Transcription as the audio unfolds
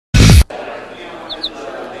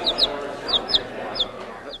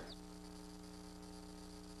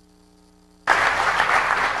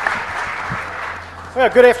Well,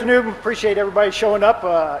 good afternoon. Appreciate everybody showing up.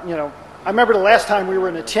 I remember the last time we were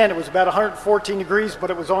in a tent, it was about 114 degrees, but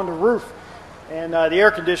it was on the roof, and the air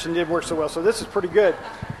conditioning didn't work so well. So this is pretty good.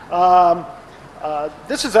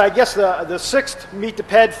 This is, I guess, the sixth Meet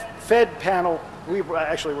the Fed panel. We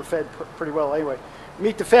actually were fed pretty well anyway.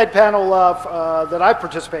 Meet the Fed panel that I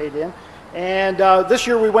participated in. And this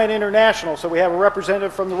year we went international, so we have a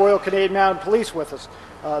representative from the Royal Canadian Mounted Police with us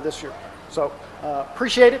this year. So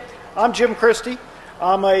appreciate it. I'm Jim Christy.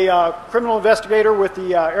 I'm a criminal investigator with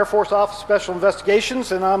the Air Force Office of Special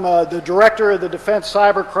Investigations, and I'm the director of the Defense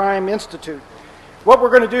Cybercrime Institute. What we're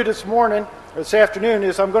going to do this afternoon,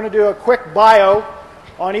 is I'm going to do a quick bio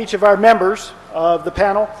on each of our members of the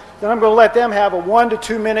panel. Then I'm going to let them have a 1 to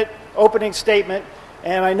 2 minute opening statement.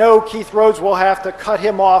 And I know Keith Rhodes will have to cut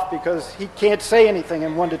him off because he can't say anything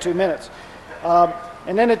in 1 to 2 minutes.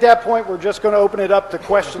 And then at that point, we're just going to open it up to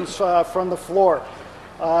questions from the floor.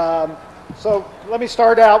 So let me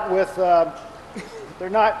start out with, they're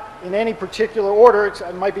not in any particular order,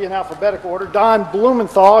 it might be in alphabetical order. Don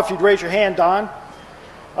Blumenthal, if you'd raise your hand, Don.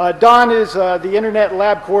 Don is the Internet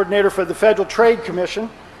Lab Coordinator for the Federal Trade Commission,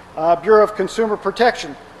 Bureau of Consumer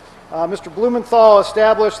Protection. Mr. Blumenthal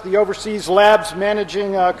established the Overseas Labs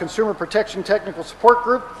Managing Consumer Protection Technical Support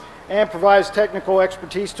Group and provides technical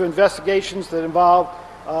expertise to investigations that involve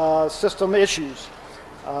system issues.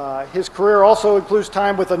 His career also includes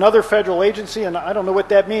time with another federal agency, and I don't know what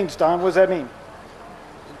that means, Don. What does that mean?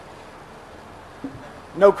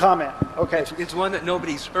 No comment. Okay. It's one that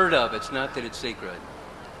nobody's heard of. It's not that it's sacred.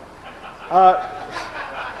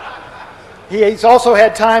 He's also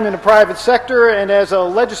had time in the private sector and as a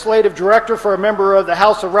legislative director for a member of the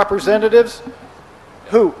House of Representatives.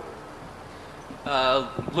 Who?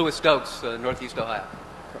 Louis Stokes, Northeast Ohio.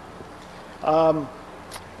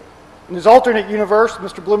 In his alternate universe,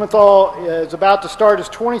 Mr. Blumenthal is about to start his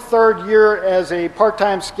 23rd year as a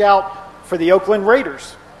part-time scout for the Oakland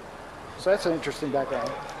Raiders. So that's an interesting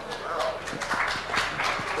background.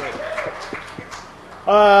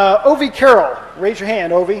 Ovi Carroll, raise your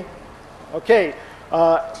hand, Ovi. Okay,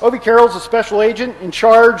 Ovi Carroll is a special agent in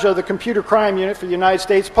charge of the Computer Crime Unit for the United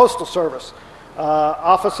States Postal Service.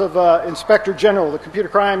 Office of Inspector General. The Computer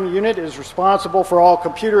Crime Unit is responsible for all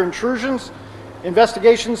computer intrusions,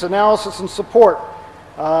 investigations, analysis, and support.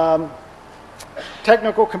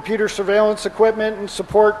 Technical computer surveillance equipment and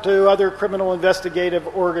support to other criminal investigative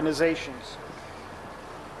organizations.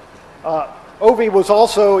 Ovi was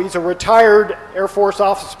also, he's a retired Air Force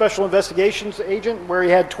Office of Special Investigations agent where he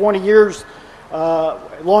had 20 years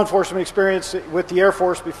law enforcement experience with the Air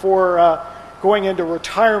Force before going into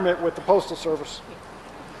retirement with the Postal Service.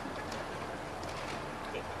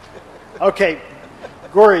 Okay,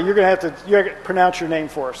 Gori, you're going to have to pronounce your name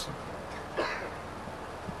for us.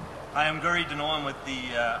 Hi, I'm Guri Denoa. I'm with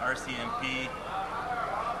the RCMP.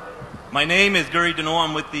 My name is Guri Denoa.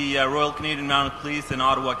 I'm with the Royal Canadian Mounted Police in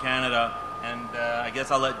Ottawa, Canada. And I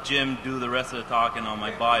guess I'll let Jim do the rest of the talking on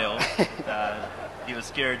my bio. He was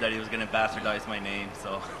scared that he was going to bastardize my name,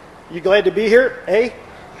 so. You glad to be here, eh?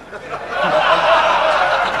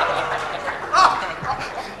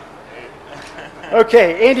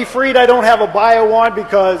 Okay, Andy Freed I don't have a bio on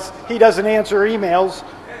because he doesn't answer emails.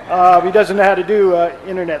 He doesn't know how to do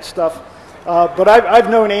internet stuff. But I've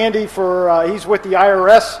known Andy for, he's with the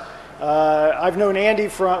IRS. I've known Andy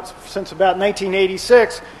since about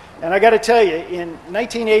 1986. And I got to tell you, in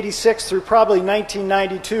 1986 through probably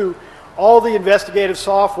 1992, all the investigative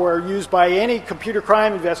software used by any computer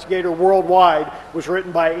crime investigator worldwide was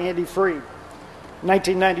written by Andy Freed. In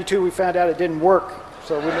 1992, we found out it didn't work.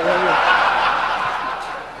 So we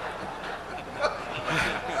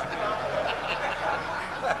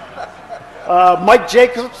Mike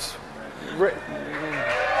Jacobs.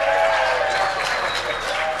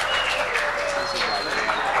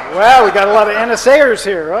 Wow, we got a lot of NSAers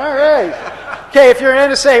here. All right. Okay, if you're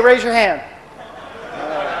an NSA, raise your hand.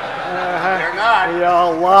 They're not.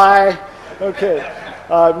 Y'all lie. Okay.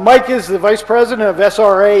 Mike is the Vice President of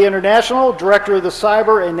SRA International, Director of the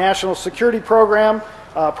Cyber and National Security Program.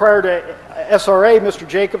 Prior to SRA, Mr.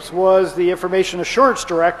 Jacobs was the Information Assurance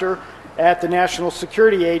Director at the National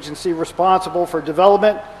Security Agency, responsible for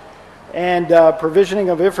development and provisioning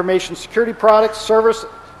of information security products,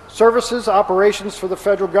 services, operations for the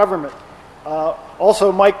federal government.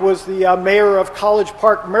 Also, Mike was the mayor of College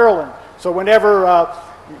Park, Maryland. So whenever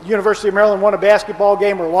University of Maryland won a basketball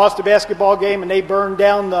game or lost a basketball game and they burned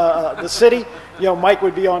down the city, Mike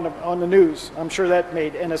would be on the news. I'm sure that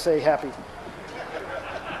made NSA happy.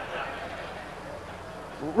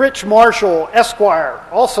 Rich Marshall, Esquire,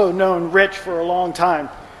 also known Rich for a long time.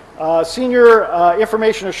 Senior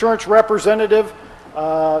Information Assurance Representative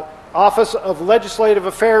Office of Legislative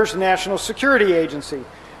Affairs National Security Agency.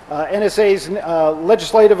 NSA's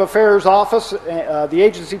Legislative Affairs Office, the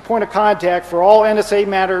agency point of contact for all NSA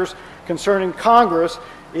matters concerning Congress,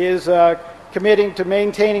 is committing to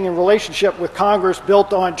maintaining a relationship with Congress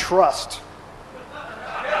built on trust.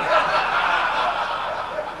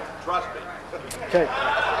 Trust me. Okay.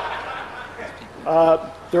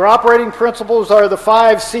 Their operating principles are the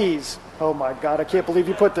 5 C's. Oh my God, I can't believe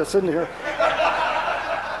you put this in here.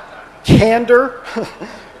 Candor,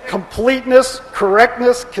 completeness,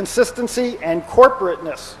 correctness, consistency, and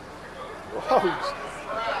corporateness. Whoa.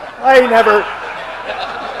 I ain't never...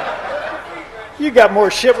 You got more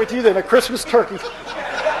shit with you than a Christmas turkey.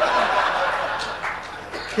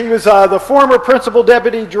 He was the former principal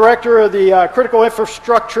deputy director of the Critical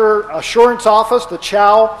Infrastructure Assurance Office, the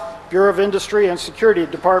CHOW, Bureau of Industry and Security,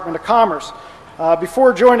 Department of Commerce.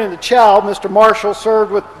 Before joining the CHOW, Mr. Marshall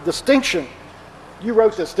served with distinction. You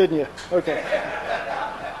wrote this, didn't you? Okay.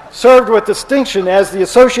 Served with distinction as the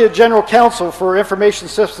Associate General Counsel for Information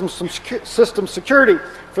Systems Security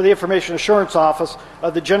for the Information Assurance Office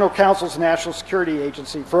of the General Counsel's National Security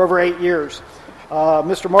Agency for over 8 years.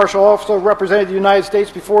 Mr. Marshall also represented the United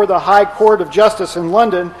States before the High Court of Justice in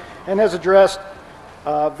London and has addressed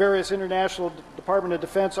various international Department of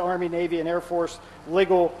Defense, Army, Navy, and Air Force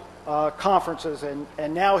legal conferences,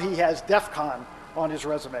 and now he has DEF CON on his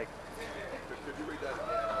resume.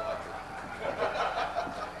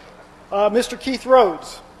 Mr. Keith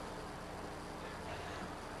Rhodes.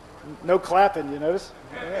 No clapping, you notice?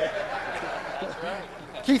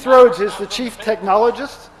 Keith Rhodes is the Chief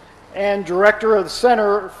Technologist and Director of the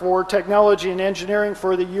Center for Technology and Engineering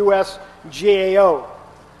for the U.S. GAO.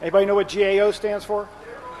 Anybody know what GAO stands for?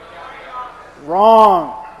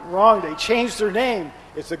 Wrong. Wrong. They changed their name.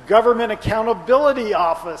 It's the Government Accountability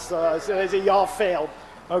Office. Y'all failed.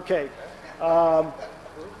 Okay.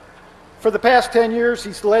 For the past 10 years,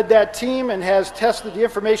 he's led that team and has tested the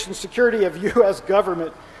information security of U.S.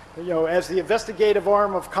 government. You know, as the investigative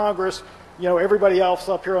arm of Congress, you know, everybody else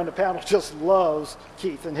up here on the panel just loves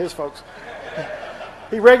Keith and his folks.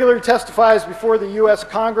 He regularly testifies before the U.S.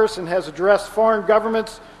 Congress and has addressed foreign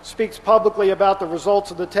governments, speaks publicly about the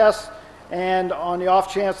results of the tests, and on the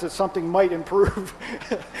off chance that something might improve.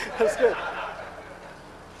 That's good.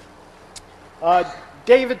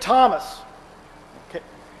 David Thomas. Okay.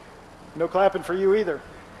 No clapping for you either.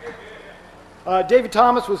 David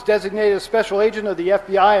Thomas was designated a special agent of the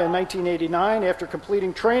FBI in 1989. After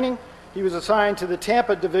completing training, he was assigned to the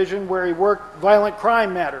Tampa division where he worked violent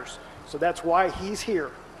crime matters. So that's why he's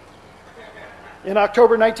here. In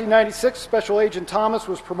October 1996, Special Agent Thomas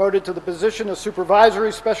was promoted to the position of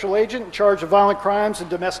Supervisory Special Agent in charge of violent crimes and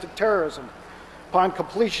domestic terrorism. Upon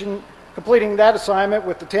completing that assignment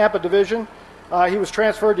with the Tampa division, he was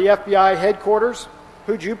transferred to the FBI headquarters.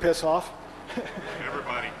 Who'd you piss off?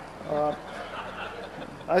 Everybody.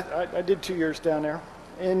 I did 2 years down there.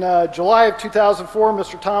 In July of 2004,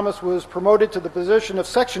 Mr. Thomas was promoted to the position of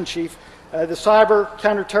Section Chief, the Cyber,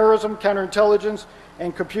 Counterterrorism, Counterintelligence,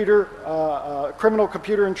 and criminal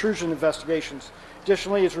computer intrusion investigations.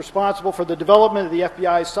 Additionally, he is responsible for the development of the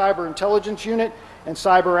FBI's Cyber Intelligence Unit and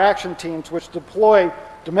Cyber Action Teams, which deploy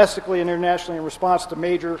domestically and internationally in response to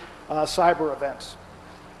major cyber events.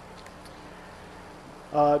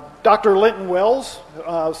 Dr. Linton Wells,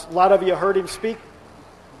 a lot of you heard him speak.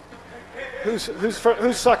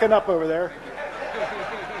 Who's sucking up over there?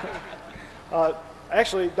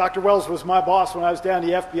 Actually, Dr. Wells was my boss when I was down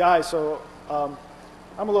at the FBI, so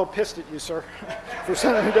I'm a little pissed at you, sir, for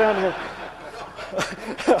sending me down here.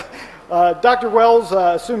 Dr. Wells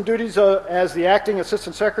assumed duties as the acting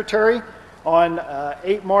assistant secretary on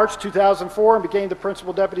 8 March 2004 and became the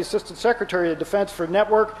principal deputy assistant secretary of defense for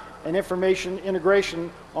network and information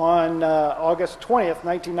integration on August 20th,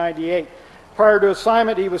 1998. Prior to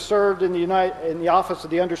assignment, he was served in the office of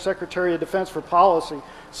the Undersecretary of Defense for Policy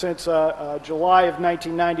since July of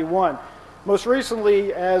 1991. Most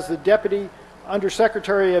recently, as the Deputy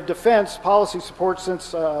Undersecretary of Defense Policy Support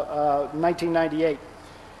since 1998.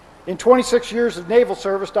 In 26 years of naval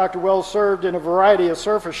service, Dr. Wells served in a variety of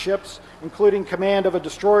surface ships, including command of a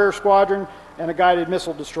destroyer squadron and a guided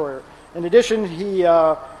missile destroyer. In addition, he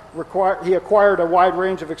acquired a wide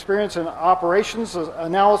range of experience in operations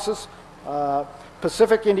analysis,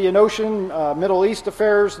 Pacific Indian Ocean, Middle East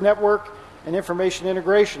affairs, network, and information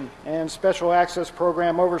integration, and special access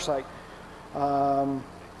program oversight.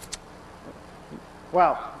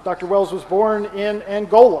 Wow, Dr. Wells was born in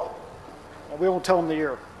Angola. We won't tell him the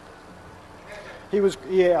year. He was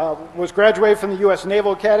graduated from the U.S.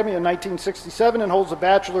 Naval Academy in 1967 and holds a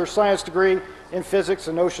Bachelor of Science degree in Physics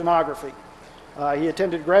and Oceanography. He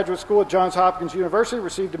attended graduate school at Johns Hopkins University,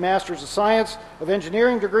 received a Master's of Science of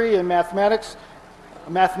Engineering degree in mathematics,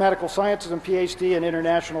 mathematical sciences, and PhD in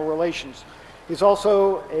international relations. He's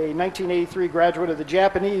also a 1983 graduate of the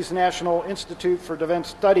Japanese National Institute for Defense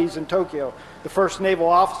Studies in Tokyo, the first naval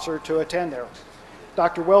officer to attend there.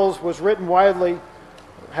 Dr. Wells has written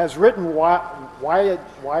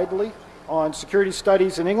widely on security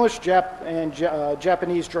studies in English and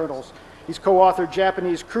Japanese journals. He's co-authored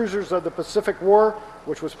Japanese Cruisers of the Pacific War,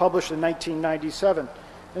 which was published in 1997.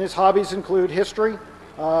 And his hobbies include history,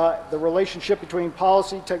 the relationship between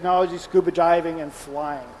policy, technology, scuba diving, and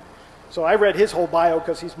flying. So I read his whole bio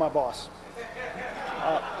because he's my boss.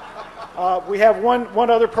 We have one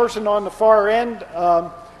other person on the far end,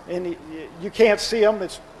 and you can't see him.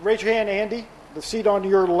 Raise your hand, Andy. The seat on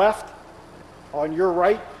your left, on your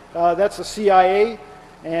right, that's the CIA,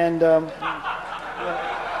 and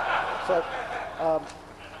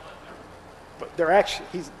but they're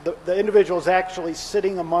actually the individual is actually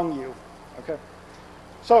sitting among you. Okay,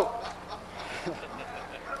 so.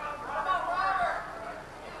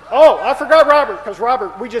 Oh, I forgot Robert, because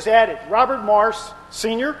Robert, we just added. Robert Mars,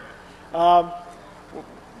 Sr. I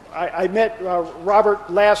met Robert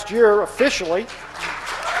last year officially.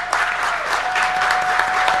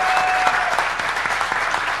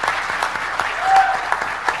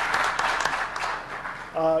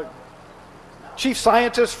 Chief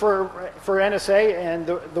scientist for NSA, and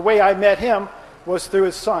the way I met him was through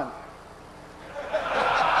his son.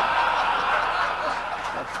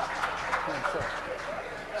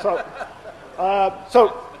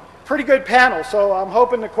 So pretty good panel. So I'm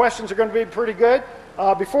hoping the questions are going to be pretty good.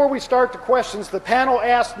 Before we start the questions, the panel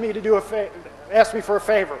asked me to asked me for a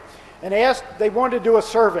favor, and they wanted to do a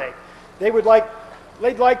survey. They'd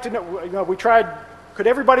like to know. You know, we tried. Could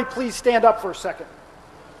everybody please stand up for a second?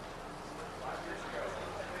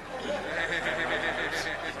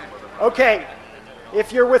 Okay,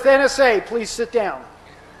 if you're with NSA, please sit down.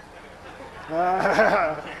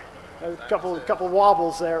 A couple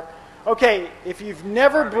wobbles there. Okay, if you've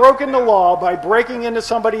never broken the law by breaking into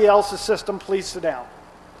somebody else's system, please sit down.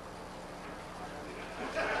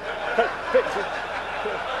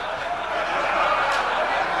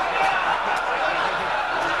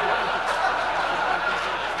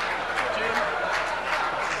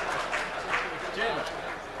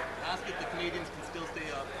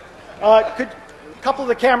 A couple of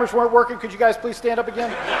the cameras weren't working. Could you guys please stand up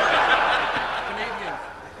again?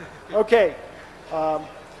 Okay.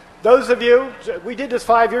 Those of you, we did this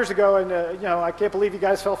 5 years ago, and you know, I can't believe you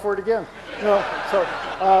guys fell for it again. No, so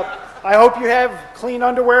I hope you have clean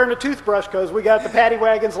underwear and a toothbrush, because we got the paddy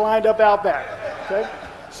wagons lined up out back. Okay.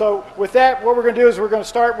 So with that, what we're going to do is we're going to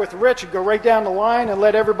start with Rich and go right down the line and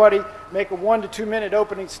let everybody make a 1 to 2 minute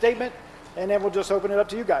opening statement, and then we'll just open it up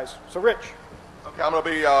to you guys. So Rich. Okay, I'm going to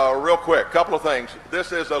be real quick. Couple of things.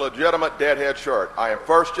 This is a legitimate Deadhead shirt. I am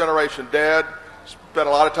first generation Dead. Spent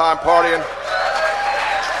a lot of time partying.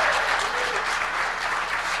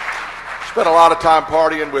 Spent a lot of time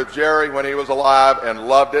partying with Jerry when he was alive and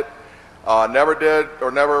loved it. Never did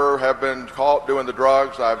or never have been caught doing the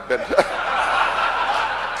drugs. I've been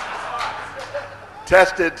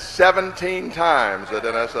tested 17 times at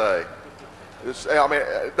NSA. I mean,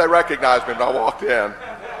 they recognized me when I walked in.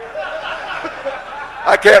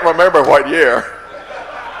 I can't remember what year.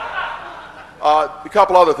 A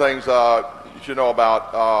couple other things you should know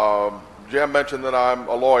about. Jim mentioned that I'm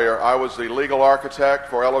a lawyer. I was the legal architect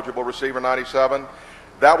for Eligible Receiver 97.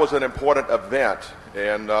 That was an important event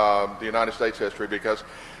in the United States history, because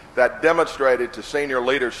that demonstrated to senior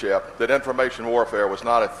leadership that information warfare was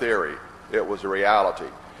not a theory, it was a reality.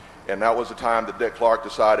 And that was the time that Dick Clark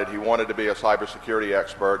decided he wanted to be a cybersecurity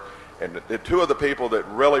expert. And the two of the people that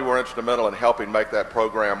really were instrumental in helping make that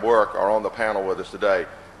program work are on the panel with us today.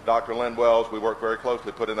 Dr. Lynn Wells, we worked very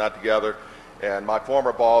closely putting that together, and my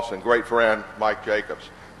former boss and great friend, Mike Jacobs.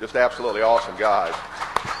 Just absolutely awesome guys.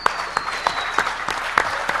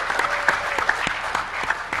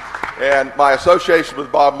 And my association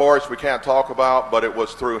with Bob Morris we can't talk about, but it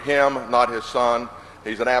was through him, not his son.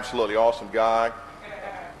 He's an absolutely awesome guy.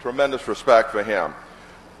 Tremendous respect for him.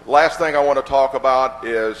 Last thing I want to talk about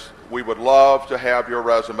is we would love to have your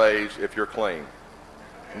resumes if you're clean.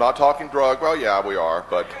 I'm not talking drug. Well, yeah, we are,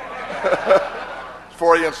 but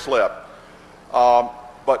Freudian slip.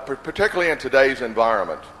 But particularly in today's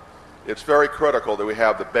environment, it's very critical that we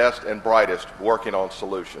have the best and brightest working on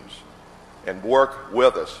solutions and work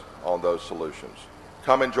with us on those solutions.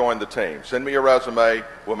 Come and join the team. Send me your resume.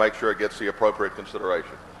 We'll make sure it gets the appropriate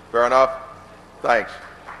consideration. Fair enough? Thanks.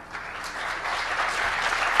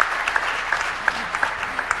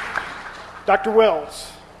 Dr.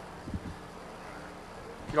 Wells.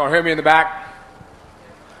 You all hear me in the back?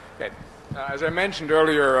 Okay. As I mentioned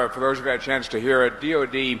earlier, for those who had a chance to hear it,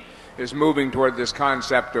 DoD is moving toward this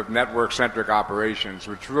concept of network-centric operations,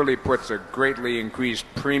 which really puts a greatly increased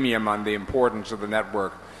premium on the importance of the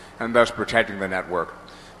network and thus protecting the network.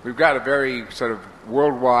 We've got a very sort of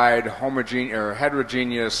worldwide,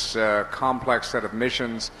 heterogeneous, complex set of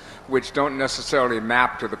missions which don't necessarily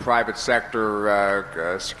map to the private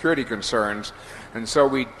sector security concerns. And so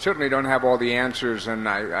we certainly don't have all the answers, and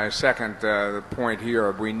I second the point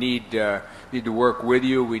here. We need to work with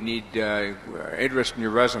you. We need interest in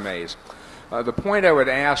your resumes. The point I would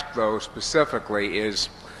ask, though, specifically is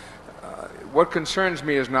what concerns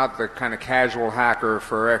me is not the kind of casual hacker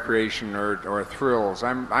for recreation or thrills.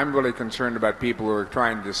 I'm really concerned about people who are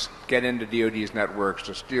trying to get into DoD's networks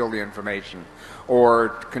to steal the information or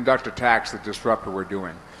conduct attacks that disrupt what we're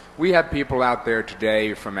doing. We have people out there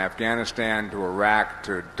today from Afghanistan to Iraq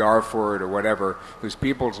to Darfur to whatever, whose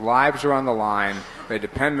people's lives are on the line, they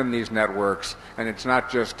depend on these networks, and it's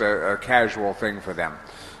not just a casual thing for them.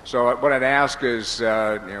 So what I'd ask is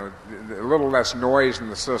a little less noise in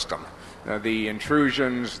the system. The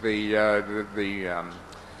intrusions, the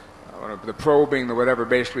probing, the whatever,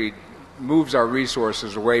 basically moves our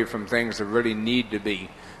resources away from things that really need to be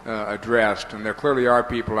addressed. And there clearly are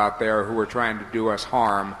people out there who are trying to do us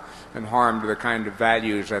harm, and harm to the kind of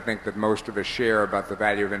values I think that most of us share about the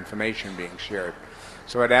value of information being shared.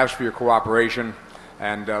 So I'd ask for your cooperation,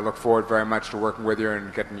 and look forward very much to working with you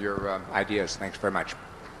and getting your ideas. Thanks very much.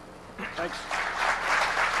 Thanks.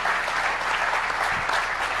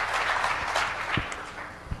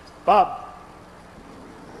 Bob.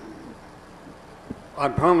 I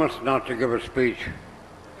promised not to give a speech.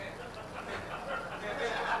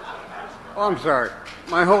 Oh, I'm sorry.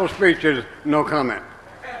 My whole speech is no comment.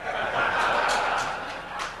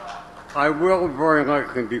 I will very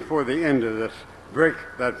likely, before the end of this, break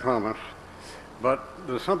that promise, but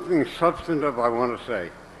there's something substantive I want to say.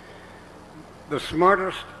 The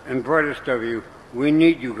smartest and brightest of you, we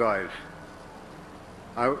need you guys.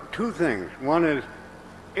 Two things. One is,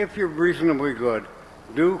 if you're reasonably good,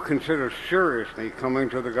 do consider seriously coming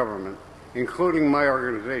to the government, including my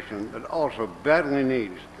organization that also badly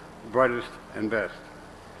needs brightest and best.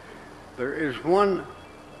 There is one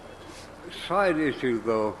side issue,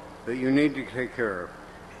 though, that you need to take care of.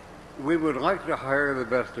 We would like to hire the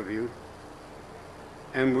best of you,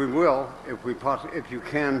 and we will if you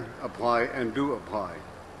can apply and do apply.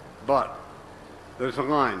 But there's a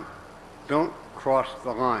line. Don't cross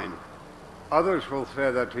the line. Others will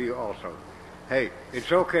say that to you also. Hey,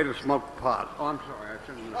 it's okay to smoke pot. Oh, I'm sorry, I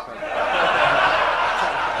shouldn't have said that.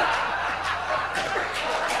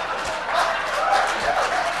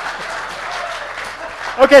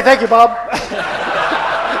 Okay, thank you, Bob.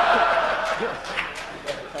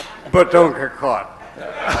 But don't get caught.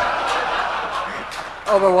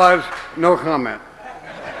 Otherwise, no comment.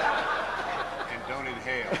 And don't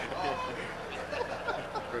inhale.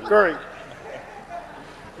 Guri.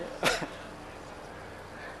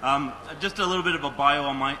 Just a little bit of a bio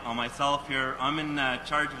on myself here. I'm in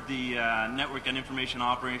charge of the Network and Information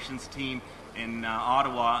Operations team in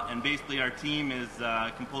Ottawa, and basically our team is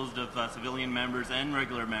composed of civilian members and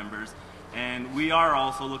regular members, and we are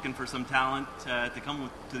also looking for some talent to come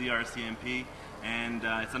to the RCMP, and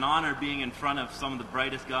it's an honor being in front of some of the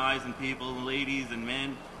brightest guys and people, ladies and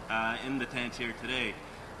men in the tent here today.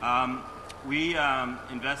 We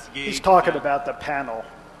investigate... He's talking about the panel.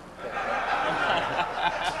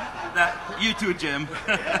 That, you too, Jim.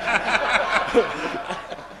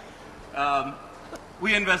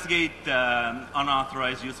 We investigate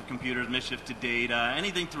unauthorized use of computers, mischief to data,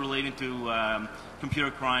 anything relating to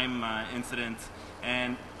computer crime incidents,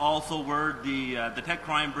 and also the tech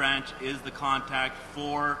crime branch is the contact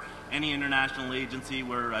for any international agency.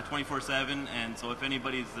 We're 24/7, and so if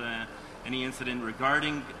anybody's any incident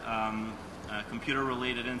regarding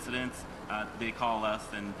computer-related incidents, they call us,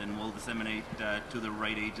 and then we'll disseminate to the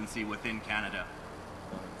right agency within Canada.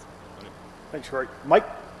 Thanks, Greg. Mike?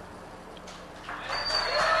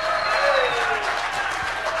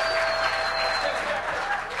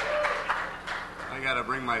 I got to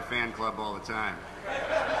bring my fan club all the time.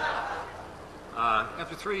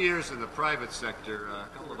 After 3 years in the private sector, a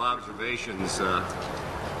couple of observations.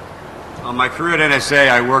 On my career at NSA,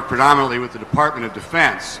 I worked predominantly with the Department of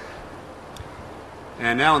Defense.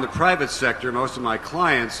 And now in the private sector, most of my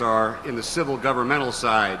clients are in the civil governmental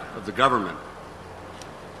side of the government.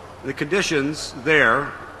 The conditions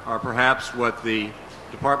there are perhaps what the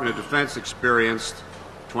Department of Defense experienced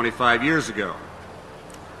 25 years ago.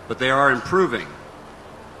 But they are improving.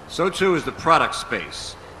 So too is the product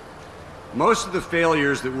space. Most of the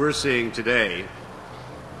failures that we're seeing today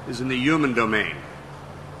is in the human domain.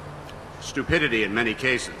 Stupidity in many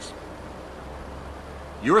cases.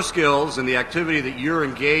 Your skills and the activity that you're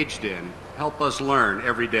engaged in help us learn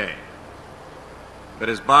every day. But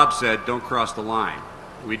as Bob said, don't cross the line.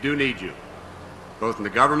 We do need you, both in the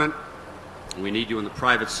government, and we need you in the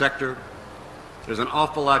private sector. There's an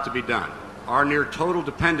awful lot to be done. Our near total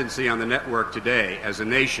dependency on the network today as a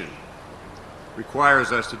nation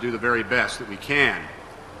requires us to do the very best that we can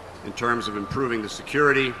in terms of improving the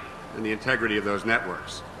security and the integrity of those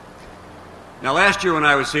networks. Now, last year when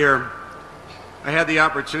I was here, I had the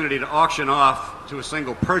opportunity to auction off to a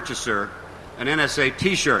single purchaser an NSA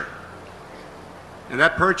T-shirt. And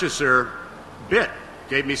that purchaser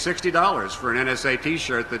gave me $60 for an NSA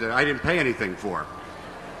T-shirt that I didn't pay anything for.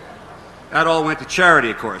 That all went to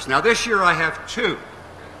charity, of course. Now, this year I have 2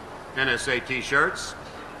 NSA T-shirts.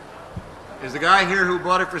 Is the guy here who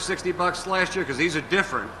bought it for $60 last year? Because these are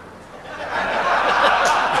different.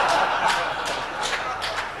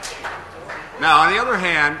 Now, on the other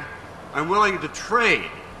hand, I'm willing to trade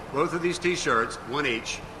both of these T-shirts, one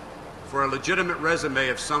each, for a legitimate resume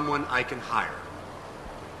of someone I can hire.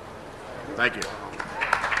 Thank you.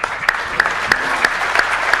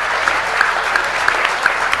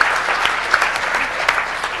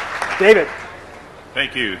 David.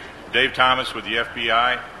 Thank you. Dave Thomas with the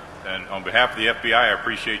FBI, and on behalf of the FBI, I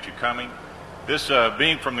appreciate you coming. This,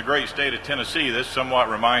 being from the great state of Tennessee, this somewhat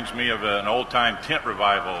reminds me of an old-time tent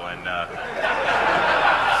revival, and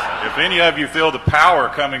if any of you feel the power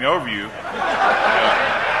coming over you,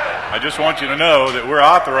 I just want you to know that we're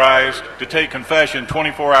authorized to take confession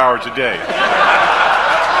 24 hours a day. So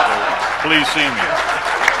please see me.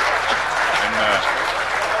 And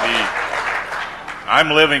I'm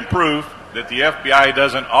living proof that the FBI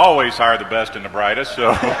doesn't always hire the best and the brightest.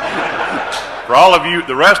 So for all of you,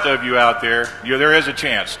 the rest of you out there, there is a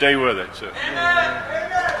chance. Stay with it. So.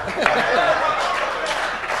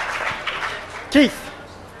 Keith.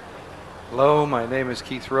 Hello, my name is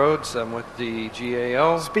Keith Rhodes. I'm with the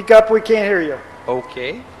GAO. Speak up, we can't hear you.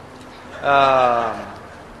 Okay.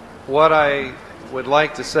 What I would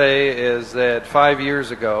like to say is that 5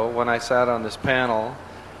 years ago, when I sat on this panel,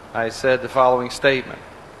 I said the following statement: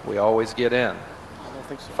 we always get in. I don't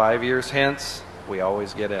think so. 5 years hence, we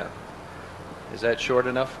always get in. Is that short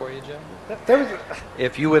enough for you, Jim?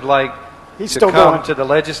 If you would like to come to the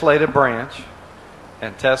legislative branch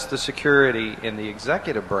and test the security in the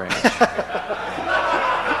executive branch,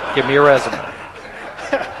 give me a resume.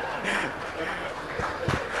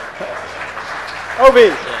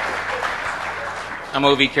 O.V. I'm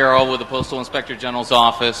O.V. Carroll with the Postal Inspector General's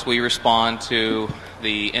Office. We respond to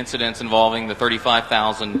the incidents involving the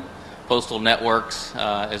 35,000 postal networks,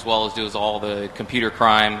 as well as do all the computer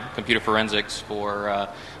crime, computer forensics for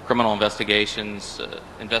criminal investigations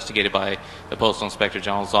investigated by the Postal Inspector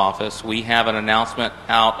General's Office. We have an announcement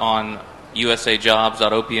out on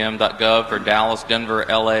usajobs.opm.gov for Dallas, Denver,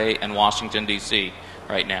 LA, and Washington, D.C.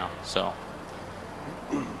 right now. So.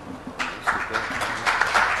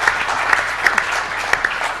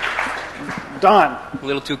 Don. A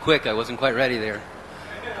little too quick. I wasn't quite ready there.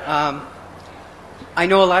 I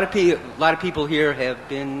know a lot of people here have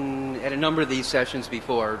been at a number of these sessions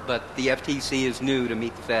before, but the FTC is new to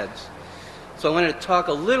Meet the Feds. So I wanted to talk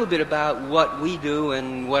a little bit about what we do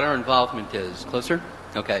and what our involvement is. Closer?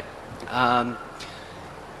 Okay. I've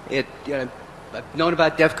known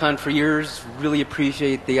about DEF CON for years, really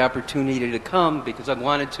appreciate the opportunity to come because I've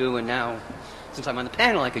wanted to, and now, since I'm on the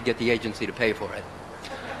panel, I could get the agency to pay for it.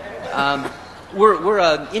 We're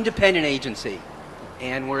an independent agency,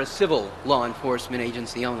 and we're a civil law enforcement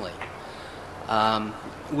agency only.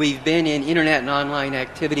 We've been in internet and online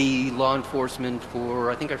activity law enforcement for,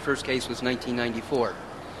 I think our first case was 1994.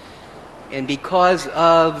 And because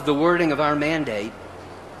of the wording of our mandate,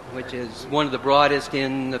 which is one of the broadest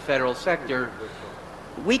in the federal sector,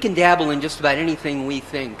 we can dabble in just about anything we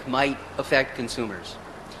think might affect consumers.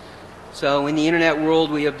 So in the internet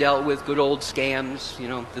world, we have dealt with good old scams,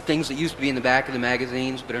 the things that used to be in the back of the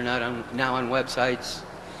magazines but are now on websites.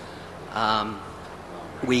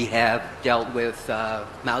 We have dealt with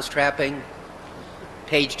mouse trapping,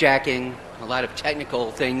 page jacking, a lot of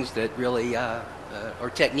technical things that really, or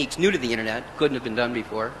techniques new to the internet, couldn't have been done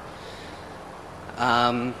before.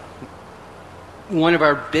 One of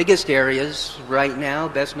our biggest areas right now,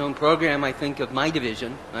 best known program I think of my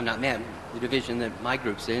division, the division that my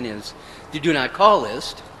group's in, is the Do Not Call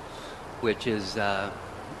list, which is, I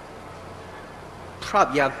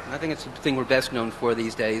think it's the thing we're best known for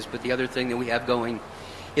these days, but the other thing that we have going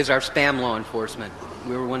is our spam law enforcement.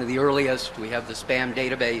 We were one of the earliest. We have the spam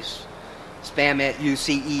database,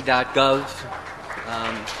 spam@uce.gov.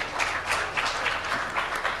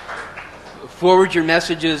 forward your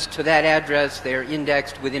messages to that address. They're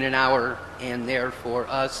indexed within an hour, and they're for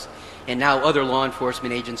us and now other law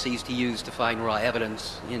enforcement agencies to use to find raw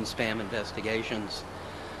evidence in spam investigations.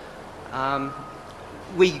 On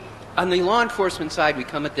the law enforcement side, we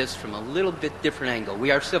come at this from a little bit different angle.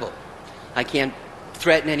 We are civil. I can't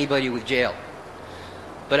threaten anybody with jail.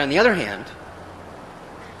 But on the other hand,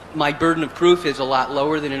 my burden of proof is a lot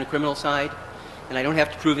lower than in the criminal side, and I don't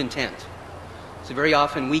have to prove intent. So very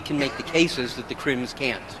often we can make the cases that the crims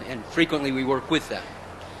can't, and frequently we work with them.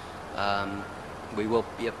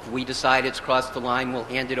 If we decide it's crossed the line, we'll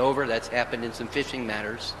hand it over. That's happened in some phishing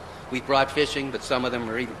matters. We've brought phishing, but some of them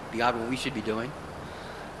are even beyond what we should be doing.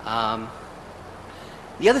 The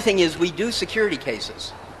other thing is we do security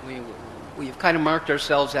cases. We've kind of marked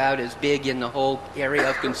ourselves out as big in the whole area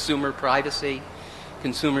of consumer privacy,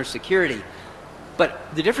 consumer security.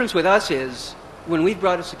 But the difference with us is when we've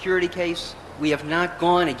brought a security case, we have not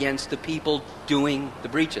gone against the people doing the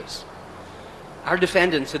breaches. Our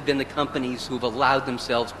defendants have been the companies who've allowed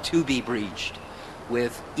themselves to be breached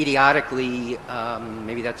with idiotically,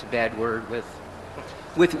 maybe that's a bad word, with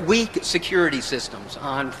weak security systems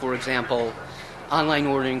on, for example, online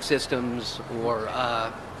ordering systems or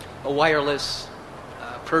a wireless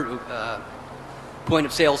point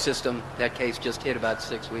of sale system. That case just hit about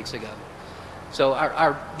 6 weeks ago. So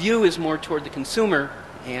our view is more toward the consumer,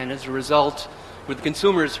 and as a result, where the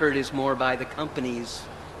consumer is hurt is more by the companies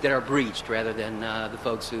that are breached rather than the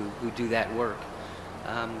folks who do that work.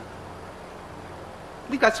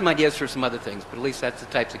 We've got some ideas for some other things, but at least that's the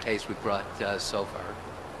types of case we've brought so far.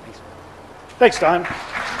 Thanks. Thanks, Don.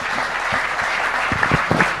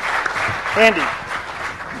 Andy.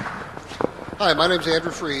 Hi, my name's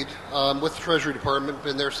Andrew Freed. I'm with the Treasury Department,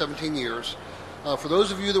 been there 17 years. For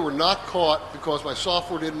those of you that were not caught because my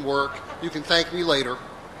software didn't work, you can thank me later.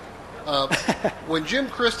 When Jim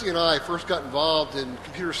Christy and I first got involved in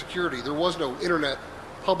computer security, there was no internet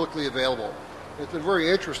publicly available. It's been very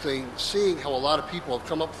interesting seeing how a lot of people have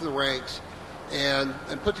come up through the ranks and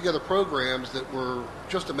put together programs that were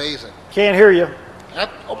just amazing. Can't hear you.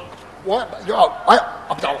 What? I'd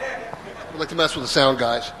like to mess with the sound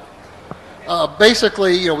guys.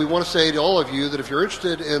 Basically, we want to say to all of you that if you're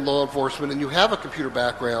interested in law enforcement and you have a computer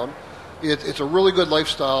background, it's a really good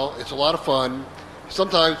lifestyle. It's a lot of fun.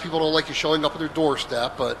 Sometimes people don't like you showing up at their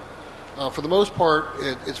doorstep, but for the most part,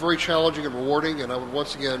 it's very challenging and rewarding, and I would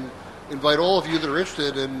once again invite all of you that are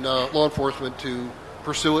interested in law enforcement to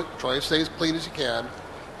pursue it, try and stay as clean as you can,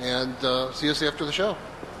 and see us after the show.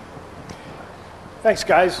 Thanks,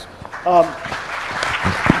 guys.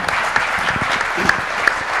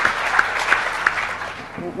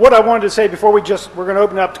 What I wanted to say before we're going to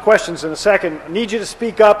open up to questions in a second. I need you to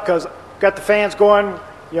speak up because I've got the fans going.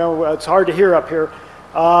 It's hard to hear up here.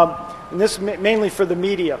 And this is mainly for the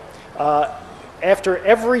media. After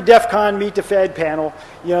every DEF CON Meet the Fed panel,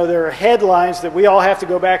 there are headlines that we all have to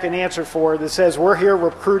go back and answer for that says we're here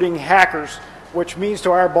recruiting hackers, which means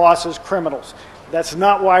to our bosses criminals. That's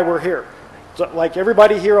not why we're here. So, like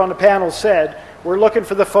everybody here on the panel said, we're looking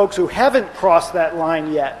for the folks who haven't crossed that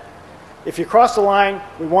line yet. If you cross the line,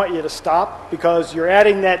 we want you to stop because you're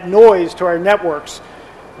adding that noise to our networks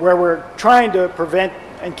where we're trying to prevent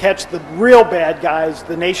and catch the real bad guys,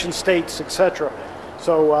 the nation states, etc.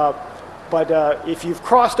 So, but if you've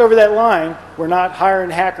crossed over that line, we're not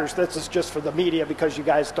hiring hackers. That's just for the media because you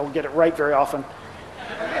guys don't get it right very often.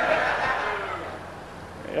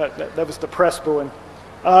 Yeah, that was the press booing.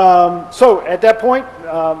 So at that point,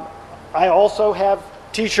 I also have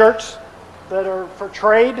T-shirts that are for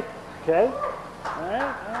trade. Okay. All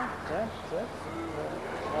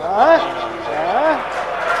right.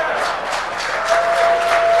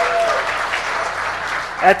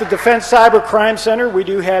 At the Defense Cyber Crime Center, we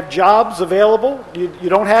do have jobs available. You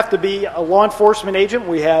don't have to be a law enforcement agent.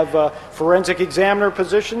 We have forensic examiner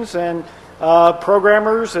positions and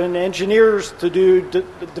programmers and engineers to do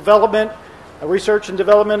development, research and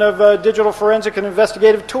development of digital forensic and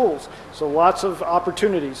investigative tools. So lots of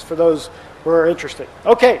opportunities for those who are interested.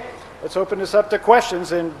 Okay, let's open this up to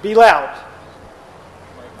questions and be loud.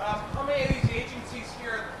 How many of these agencies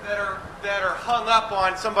here that are hung up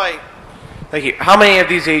on somebody? Thank you. How many of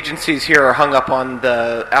these agencies here are hung up on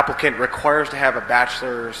the applicant requires to have a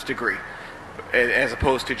bachelor's degree as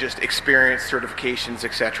opposed to just experience, certifications,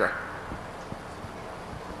 etc.?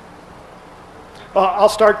 I'll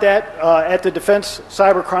start that. At the Defense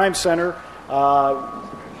Cyber Crime Center,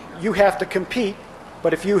 you have to compete,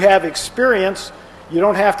 but if you have experience, you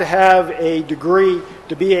don't have to have a degree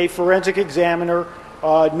to be a forensic examiner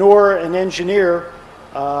nor an engineer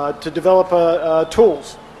to develop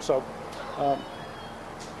tools. So,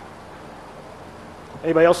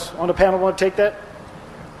 Anybody else on the panel want to take that?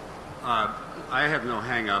 I have no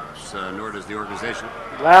hang-ups, nor does the organization.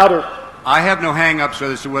 Louder. I have no hang-ups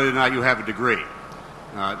as to whether or not you have a degree.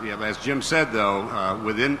 As Jim said, though,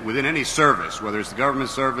 within any service, whether it's the government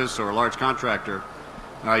service or a large contractor,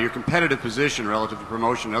 your competitive position relative to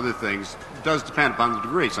promotion and other things does depend upon the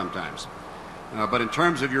degree sometimes. But in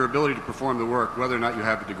terms of your ability to perform the work, whether or not you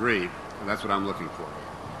have a degree, that's what I'm looking for.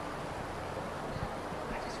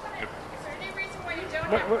 Is there any reason why you don't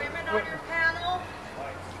have women on your panel?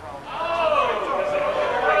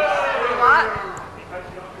 What?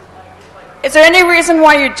 Is there any reason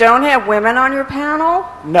why you don't have women on your panel?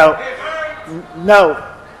 No. No.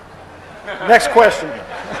 Next question.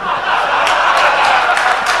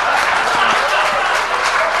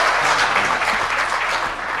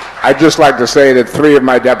 I'd just like to say that 3 of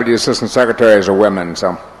my deputy assistant secretaries are women,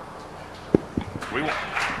 so.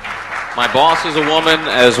 My boss is a woman,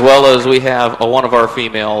 as well as we have one of our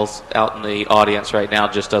females out in the audience right now,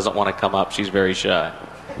 just doesn't want to come up. She's very shy.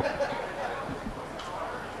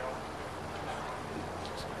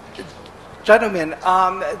 Gentlemen,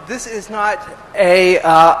 this is not a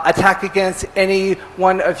attack against any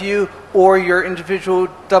one of you or your individual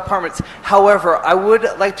departments. However, I would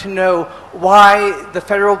like to know why the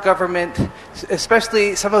federal government,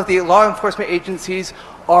 especially some of the law enforcement agencies,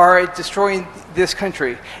 are destroying this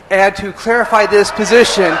country. And to clarify this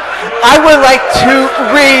position, I would like to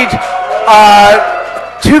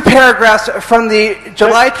read 2 paragraphs from the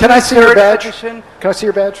July 23rd Can I see your badge? edition. Can I see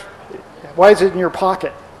your badge? Why is it in your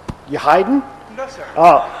pocket? You hiding? No, sir.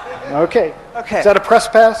 Oh, okay. Okay. Is that a press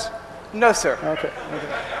pass? No, sir. Okay.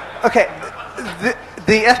 Okay.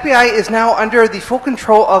 The FBI is now under the full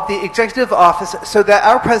control of the executive office, so that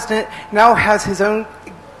our president now has his own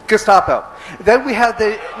Gestapo. Then we have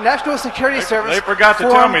the National Security Service. They forgot to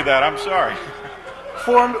tell me that. I'm sorry.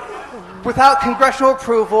 Formed without congressional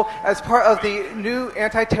approval as part of the new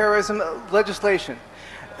anti-terrorism legislation.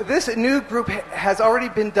 This new group has already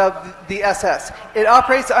been dubbed the SS. It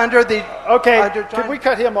operates under the... Okay, can we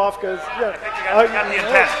cut him off? Because I think you got the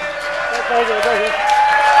intent.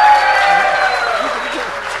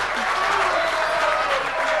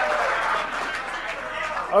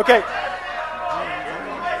 Okay.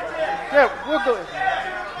 Yeah, we'll go.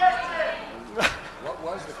 What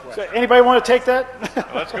was the question? So anybody want to take that?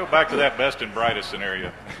 Let's go back to that best and brightest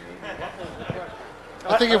scenario.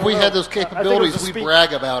 I think if we had those capabilities, we'd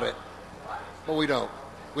brag about it. But we don't.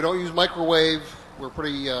 We don't use microwave. We're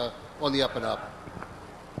pretty on the up and up.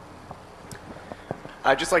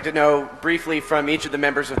 I'd just like to know briefly from each of the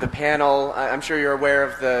members of the panel, I'm sure you're aware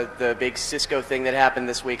of the big Cisco thing that happened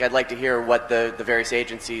this week. I'd like to hear what the various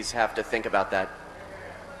agencies have to think about that.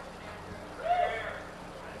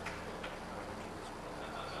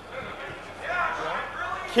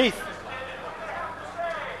 Keith.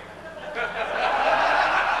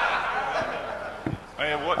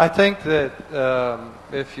 I think that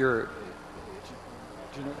if you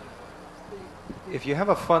have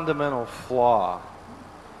a fundamental flaw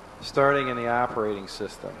starting in the operating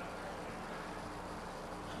system,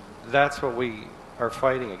 that's what we are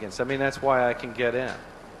fighting against. I mean, that's why I can get in.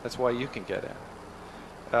 That's why you can get in.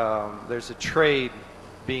 There's a trade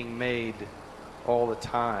being made all the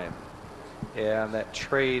time, and that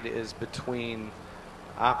trade is between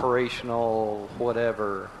operational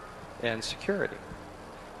whatever and security.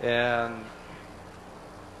 And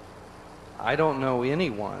I don't know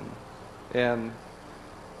anyone, and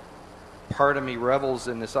part of me revels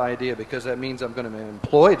in this idea because that means I'm going to be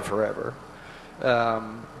employed forever.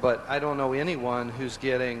 But I don't know anyone who's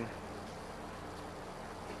getting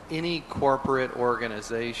any corporate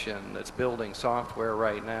organization that's building software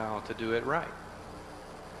right now to do it right.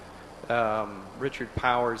 Richard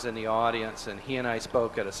Powers in the audience, and he and I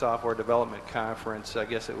spoke at a software development conference, I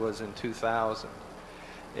guess it was in 2000.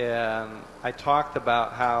 And I talked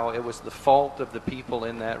about how it was the fault of the people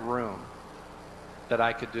in that room that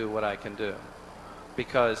I could do what I can do.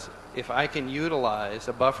 Because if I can utilize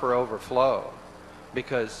a buffer overflow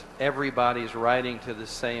because everybody's writing to the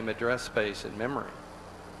same address space in memory,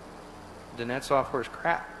 then that software is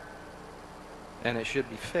crap. And it should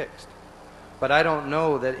be fixed. But I don't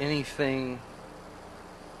know that anything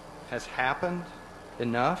has happened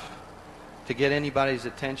enough to get anybody's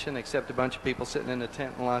attention except a bunch of people sitting in a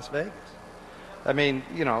tent in Las Vegas. I mean,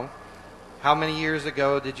 you know, how many years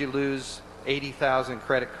ago did you lose 80,000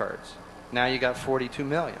 credit cards? Now you got 42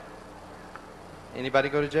 million. Anybody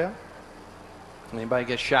go to jail? Anybody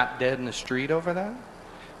get shot dead in the street over that?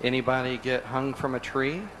 Anybody get hung from a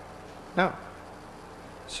tree? No.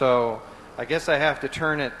 So I guess I have to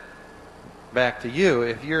turn it back to you.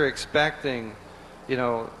 If you're expecting, you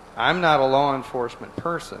know, I'm not a law enforcement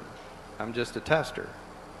person. I'm just a tester,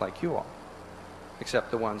 like you all,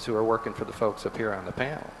 except the ones who are working for the folks up here on the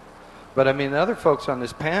panel. But I mean, the other folks on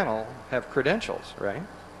this panel have credentials, right?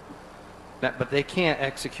 But they can't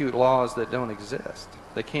execute laws that don't exist.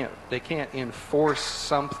 They can't enforce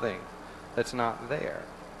something that's not there.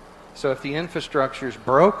 So if the infrastructure is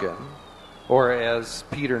broken, or as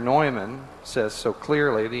Peter Neumann says so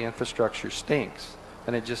clearly, the infrastructure stinks,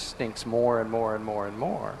 and it just stinks more and more and more and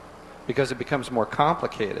more because it becomes more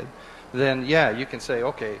complicated, then yeah, you can say,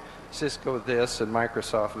 okay, Cisco this and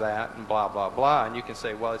Microsoft that and blah, blah, blah, and you can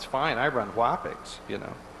say, well, it's fine, I run WAPIX, you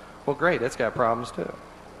know. Well, great, it's got problems too.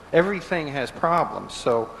 Everything has problems,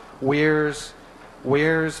 so where's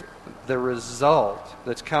the result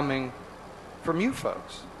that's coming from you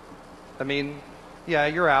folks? I mean, yeah,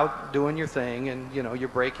 you're out doing your thing and, you know, you're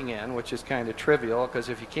breaking in, which is kind of trivial because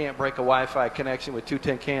if you can't break a Wi-Fi connection with 2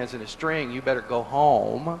 tin cans and a string, you better go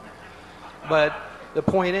home. But the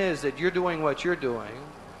point is that you're doing what you're doing,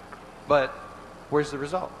 but where's the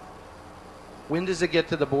result? When does it get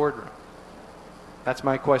to the boardroom? That's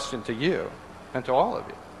my question to you and to all of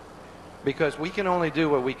you. Because we can only do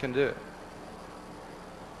what we can do.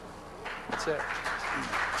 That's it.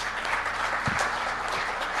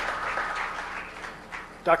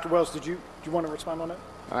 Dr. Wells, do you want to respond on that?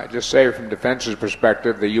 I just say from Defense's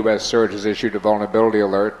perspective, the U.S. Surge has issued a vulnerability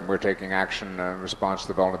alert, and we're taking action in response to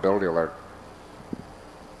the vulnerability alert.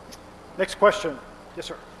 Next question. Yes,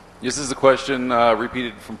 sir. This is a question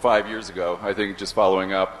repeated from 5 years ago, I think, just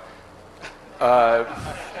following up.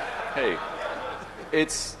 Hey,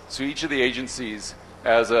 it's to each of the agencies,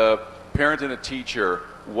 as a parent and a teacher,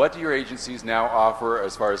 what do your agencies now offer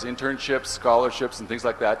as far as internships, scholarships, and things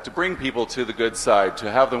like that to bring people to the good side,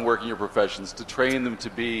 to have them work in your professions, to train them to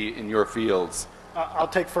be in your fields? I'll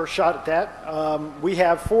take first shot at that. We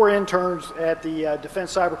have 4 interns at the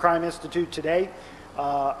Defense Cybercrime Institute today.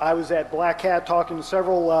 I was at Black Hat talking to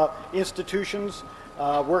several institutions,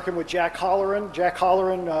 working with Jack Holleran. Jack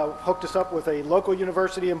Holleran hooked us up with a local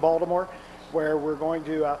university in Baltimore where we're going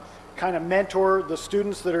to kind of mentor the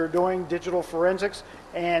students that are doing digital forensics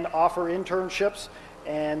and offer internships.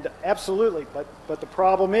 And absolutely, but the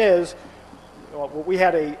problem is, we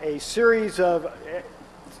had a series of,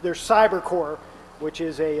 there's CyberCorps, which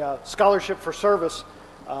is a scholarship for service.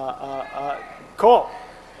 Cool.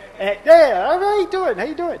 And, yeah, how you doing? How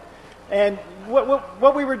you doing? And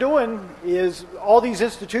what we were doing is all these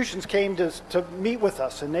institutions came to meet with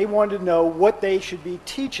us, and they wanted to know what they should be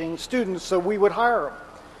teaching students so we would hire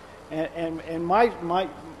them. And mine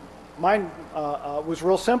was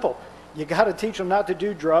real simple. You got to teach them not to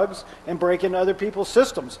do drugs and break into other people's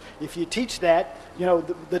systems. If you teach that, you know,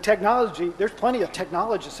 the technology, there's plenty of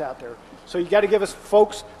technologists out there. So you got to give us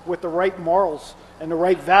folks with the right morals and the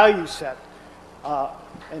right value set.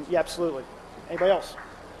 And yeah, absolutely. Anybody else?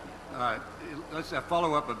 Let's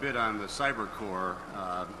follow up a bit on the CyberCorps.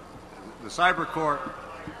 The CyberCorps,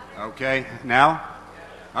 okay, now?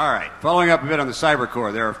 All right, following up a bit on the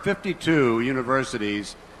CyberCorps, there are 52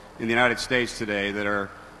 universities in the United States today that are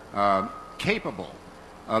capable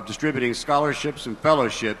of distributing scholarships and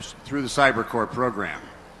fellowships through the CyberCorps program.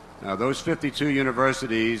 Now, those 52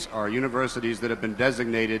 universities are universities that have been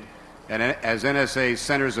designated as NSA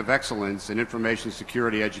Centers of Excellence in Information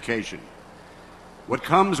Security Education. What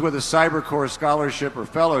comes with a CyberCorps scholarship or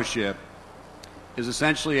fellowship is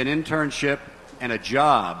essentially an internship and a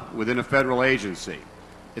job within a federal agency.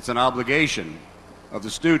 It's an obligation of the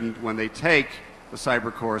student when they take a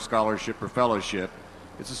CyberCorps scholarship or fellowship.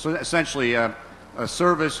 It's essentially a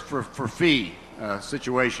service for fee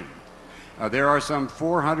situation. There are some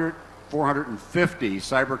 450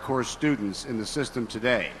 CyberCorps students in the system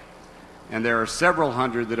today, and there are several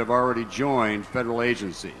hundred that have already joined federal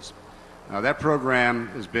agencies. That program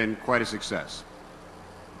has been quite a success.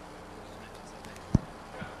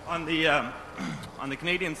 On the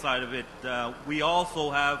Canadian side of it, we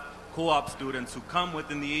also have co-op students who come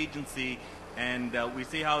within the agency, and we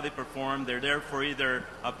see how they perform. They're there for either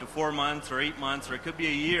up to 4 months or 8 months, or it could be a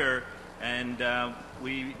year, and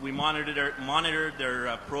we monitor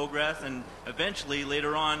their progress, and eventually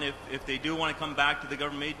later on, if they do want to come back to the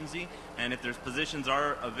government agency, and if their positions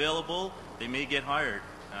are available, they may get hired.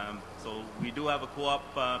 So we do have a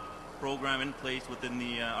co-op program in place within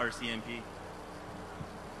the RCMP.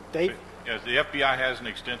 Dave? Yes, the FBI has an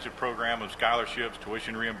extensive program of scholarships,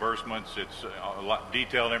 tuition reimbursements. It's a lot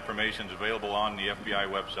detailed information is available on the FBI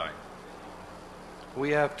website.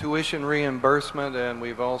 We have tuition reimbursement, and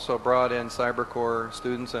we've also brought in CyberCorps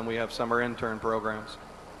students, and we have summer intern programs.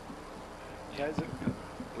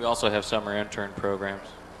 We also have summer intern programs.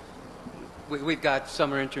 we've got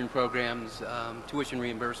summer intern programs, tuition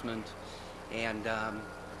reimbursement, and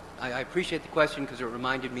I appreciate the question because it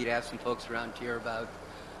reminded me to ask some folks around here about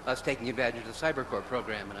us taking advantage of the CyberCorps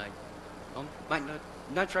program, and might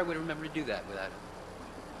not sure I would remember to do that without it.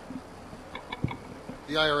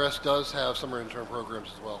 The IRS does have summer intern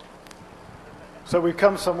programs as well. So we've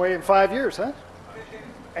come some way in 5 years, huh?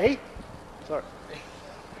 8? Sorry.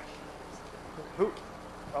 Who?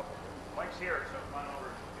 Oh. Mike's here, so come on over.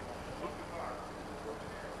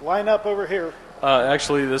 Line up over here.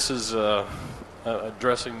 Actually, this is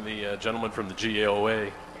addressing the gentleman from the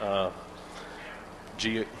GAOA. GAO?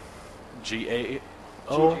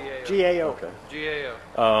 GAO. Okay. GAO.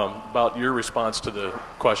 About your response to the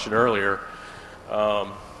question earlier.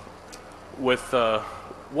 With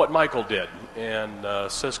what Michael did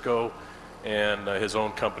and Cisco and his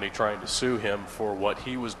own company trying to sue him for what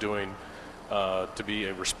he was doing to be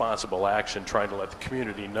a responsible action, trying to let the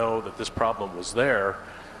community know that this problem was there,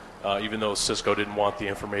 even though Cisco didn't want the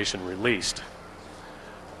information released.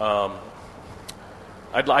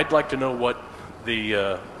 I'd like to know what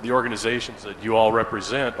the organizations that you all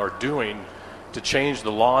represent are doing to change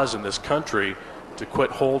the laws in this country to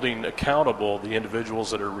quit holding accountable the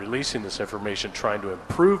individuals that are releasing this information, trying to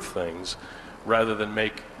improve things, rather than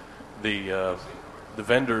make the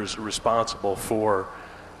vendors responsible for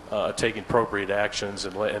taking appropriate actions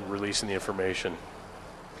and releasing the information.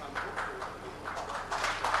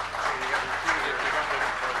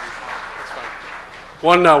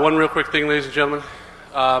 One real quick thing, ladies and gentlemen.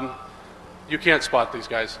 You can't spot these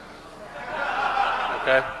guys.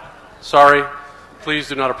 Okay? Sorry. Please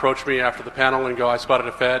do not approach me after the panel and go, I spotted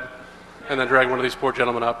a Fed, and then drag one of these poor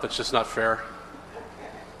gentlemen up. That's just not fair.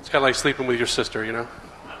 It's kind of like sleeping with your sister, you know?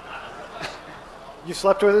 You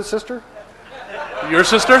slept with his sister? Your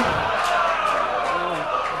sister?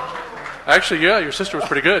 Actually, yeah, your sister was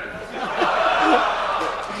pretty good.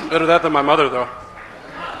 Better that than my mother, though.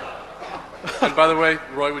 And by the way,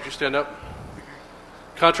 Roy, would you stand up?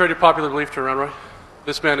 Contrary to popular belief, turn around, Roy.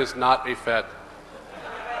 This man is not a Fed.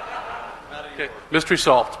 Okay, mystery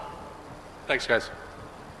solved. Thanks, guys.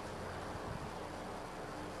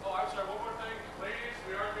 Oh, I'm sorry, one more thing. Ladies,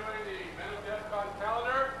 we are doing the Men of DEFCON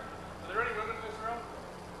calendar. Are there any women in this room?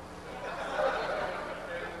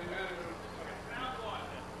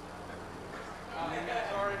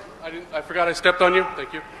 Sorry, I forgot I stepped on you.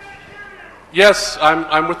 Thank you. Yes,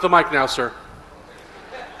 I'm with the mic now, sir.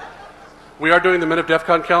 We are doing the Men of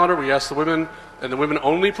DEFCON calendar. We ask the women, and the women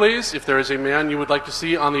only, please, if there is a man you would like to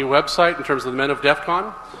see on the website in terms of the Men of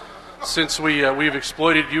DEFCON. Since we've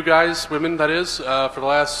exploited you guys, women, that is, for the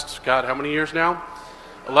last, God, how many years now?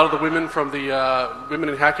 A lot of the women from the Women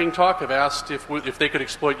in Hacking Talk have asked if they could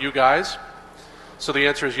exploit you guys. So the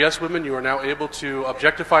answer is yes, women. You are now able to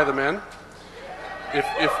objectify the men.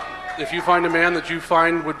 If you find a man that you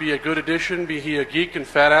find would be a good addition, be he a geek and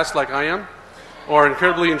fat ass like I am, or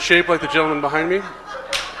incredibly in shape like the gentleman behind me,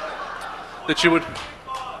 that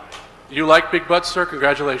you like big butts, sir?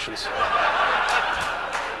 Congratulations.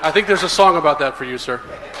 I think there's a song about that for you, sir.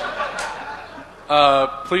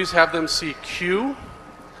 Please have them see Q.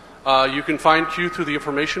 You can find Q through the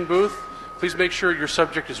information booth. Please make sure your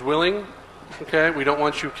subject is willing. Okay, we don't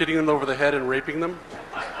want you hitting them over the head and raping them.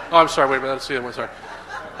 Oh, I'm sorry, wait a minute, let's see them, I'm sorry.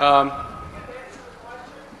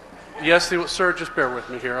 Yes, sir, just bear with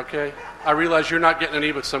me here, okay? I realize you're not getting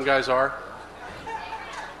any, but some guys are.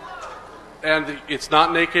 And it's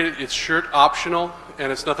not naked, it's shirt optional,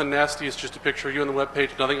 and it's nothing nasty, it's just a picture of you on the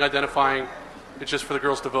webpage, nothing identifying. It's just for the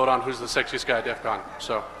girls to vote on who's the sexiest guy at DEF CON.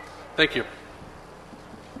 So, thank you.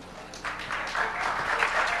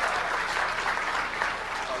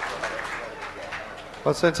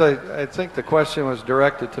 Well, since I think the question was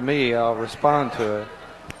directed to me, I'll respond to it.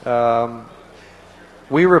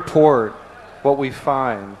 We report what we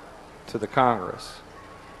find to the Congress,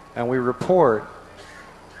 and we report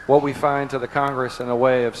what we find to the Congress in a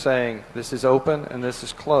way of saying this is open and this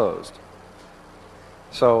is closed.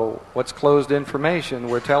 So what's closed information,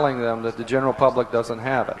 we're telling them that the general public doesn't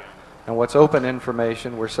have it. And what's open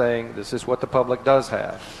information, we're saying this is what the public does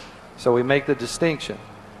have. So we make the distinction.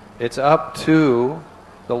 It's up to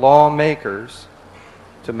the lawmakers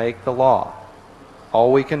to make the law.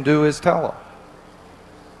 All we can do is tell them.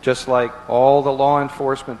 Just like all the law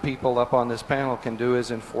enforcement people up on this panel can do is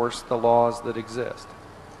enforce the laws that exist.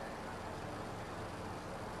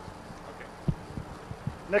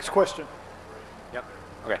 Next question. Yep.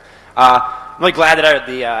 Okay. I'm really glad that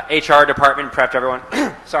the HR department prepped everyone.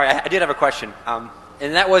 Sorry, I did have a question, and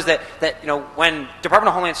that was that when Department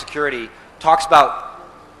of Homeland Security talks about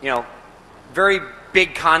very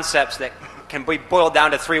big concepts that can be boiled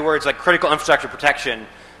down to 3 words like critical infrastructure protection,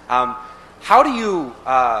 how do you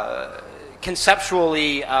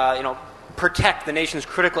conceptually, protect the nation's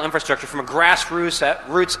critical infrastructure from a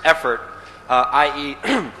grassroots effort, i.e.,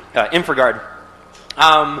 InfraGard?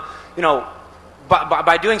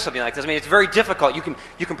 By doing something like this, I mean, it's very difficult. You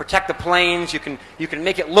can protect the planes, you can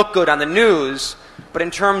make it look good on the news, but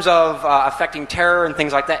in terms of affecting terror and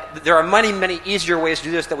things like that, there are many easier ways to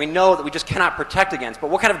do this that we know that we just cannot protect against. But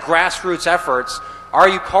what kind of grassroots efforts are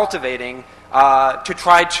you cultivating to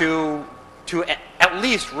try to at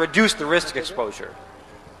least reduce the risk exposure?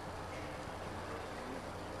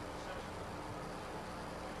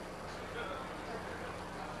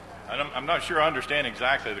 I'm not sure I understand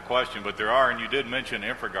exactly the question, but there are, and you did mention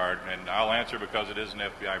InfraGard, and I'll answer because it is an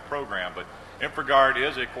FBI program, but InfraGard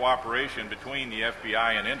is a cooperation between the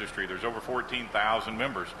FBI and industry. There's over 14,000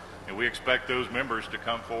 members, and we expect those members to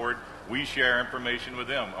come forward. We share information with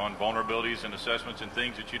them on vulnerabilities and assessments and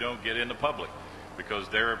things that you don't get in the public, because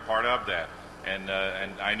they're a part of that. And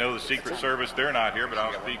I know the Secret Service, they're not here, but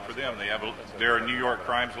I'll speak for them. There are New York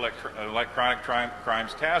electronic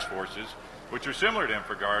crimes task forces, which are similar to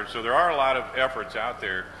InfraGard. So there are a lot of efforts out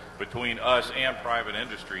there between us and private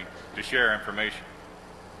industry to share information.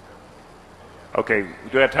 Okay, we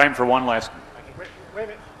do have time for one last. Wait a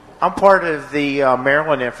minute. I'm part of the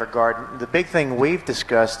Maryland InfraGard. The big thing we've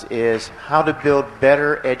discussed is how to build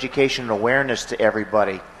better education and awareness to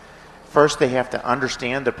everybody. First, they have to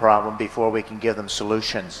understand the problem before we can give them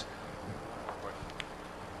solutions.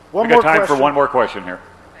 We got time for one more question here.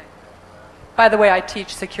 By the way, I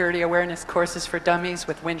teach security awareness courses for dummies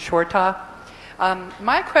with Win Shortaw.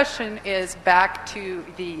 My question is back to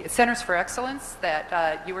the Centers for Excellence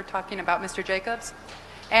that you were talking about, Mr. Jacobs.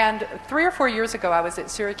 And 3 or 4 years ago, I was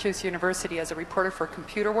at Syracuse University as a reporter for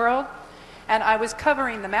Computer World, and I was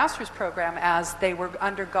covering the master's program as they were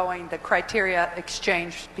undergoing the criteria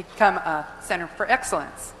exchange to become a Center for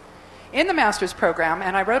Excellence. In the master's program,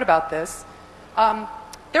 and I wrote about this,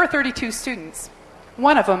 there were 32 students.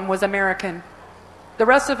 One of them was American. The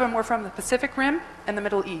rest of them were from the Pacific Rim and the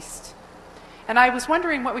Middle East. And I was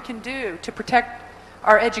wondering what we can do to protect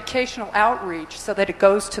our educational outreach so that it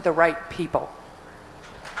goes to the right people.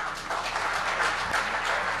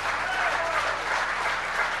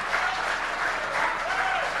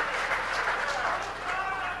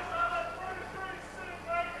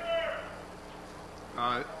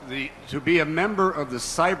 To be a member of the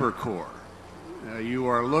Cyber Corps, you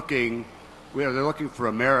are looking. They're looking for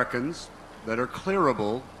Americans that are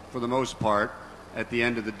clearable, for the most part, at the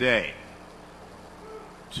end of the day.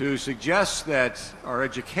 To suggest that our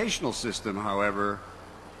educational system, however,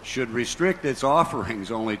 should restrict its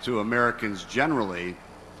offerings only to Americans generally,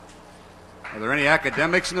 are there any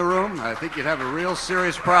academics in the room? I think you'd have a real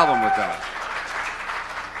serious problem with that.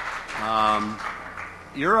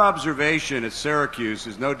 Your observation at Syracuse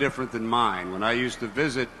is no different than mine. When I used to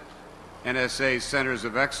visit NSA Centers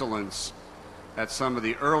of Excellence at some of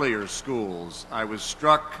the earlier schools, I was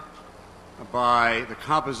struck by the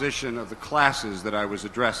composition of the classes that I was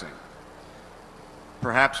addressing.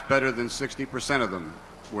 Perhaps better than 60% of them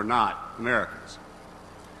were not Americans.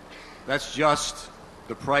 That's just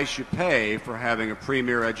the price you pay for having a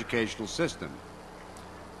premier educational system.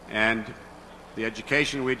 And the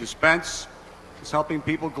education we dispense is helping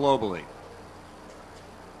people globally.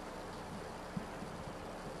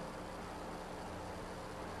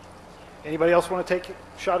 Anybody else want to take a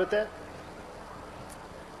shot at that?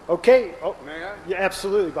 Okay. Oh, may I? Yeah,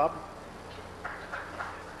 absolutely, Bob.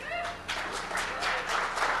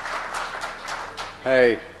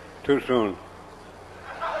 Hey, too soon.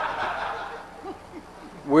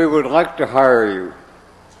 We would like to hire you.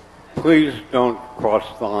 Please don't cross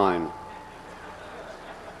the line.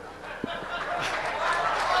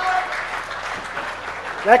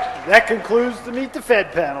 That concludes the Meet the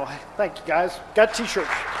Fed panel. Thank you, guys. Got T-shirts.